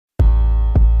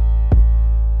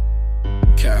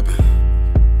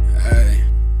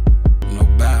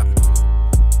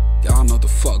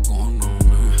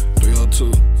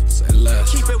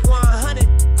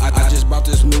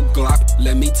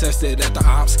tested at the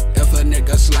ops. If a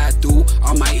nigga slide through,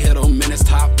 I might hit him in his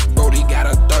top. Brody got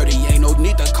a 30, ain't no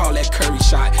need to call that Curry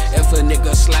shot. If a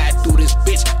nigga slide through this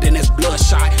bitch, then it's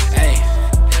bloodshot.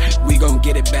 Ayy, we gon'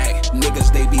 get it back.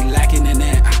 Niggas, they be lacking in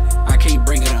that. I can't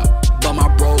bring it up. But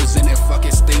my bros in that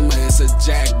fucking steamer, it's a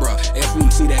Jag, bruh. If we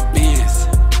see that Benz,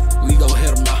 we gon'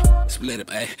 hit them up. Split it,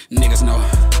 ayy. Niggas know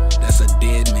that's a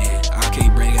dead man. I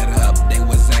can't bring it up. They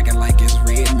was acting like it's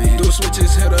red, man. Do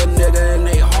switches hit a nigga in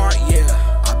they heart, yeah.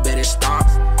 I bet it stopped.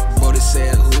 Brody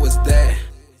said, who was that?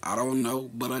 I don't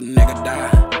know, but a nigga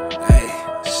died.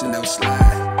 Ayy, Chanel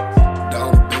slide.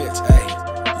 Dumb bitch, ayy.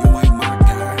 You ain't my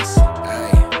guys.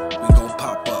 Ayy, we gon'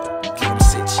 pop up, get him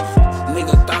sit you.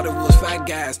 Nigga thought it was fat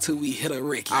guys till we hit a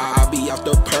Ricky. I be off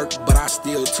the perk, but I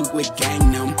still too with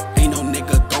gang them. Ain't no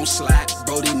nigga gon' slide.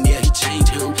 Brody near, he change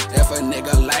him. If a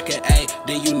nigga like it, ayy,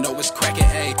 then you know it's crackin',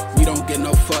 ayy. We don't get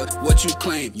no fuck what you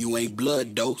claim. You ain't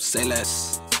blood though, say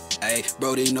less. Ayy,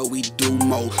 bro, they know we do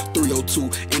more. 302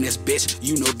 in this bitch,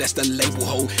 you know that's the label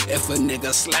hoe. If a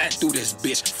nigga slide through this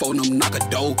bitch, phone them knock a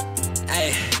dough.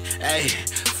 Ayy,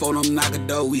 phone them knock a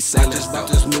dough. We say let's about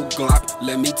this new Glock.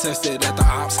 Let me test it at the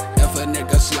ops. If a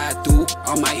nigga slide through,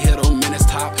 I might hit him in his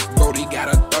top. Brody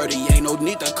got a 30, ain't no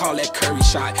need to call that Curry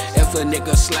shot. If a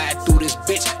nigga slide through this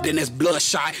bitch, then it's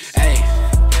bloodshot.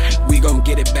 Ayy, we gon'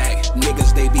 get it back.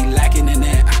 Niggas, they be lacking in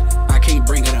that. I can't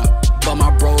bring it up. But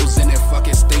my bros in that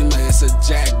fucking steamer, it's a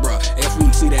Jag, bruh. If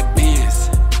we see that Benz,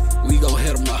 we gon'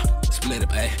 hit them up. Split it,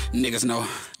 ayy. Niggas know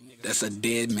that's a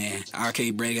dead man. I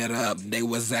can't bring it up. They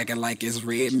was acting like it's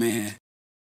red, man.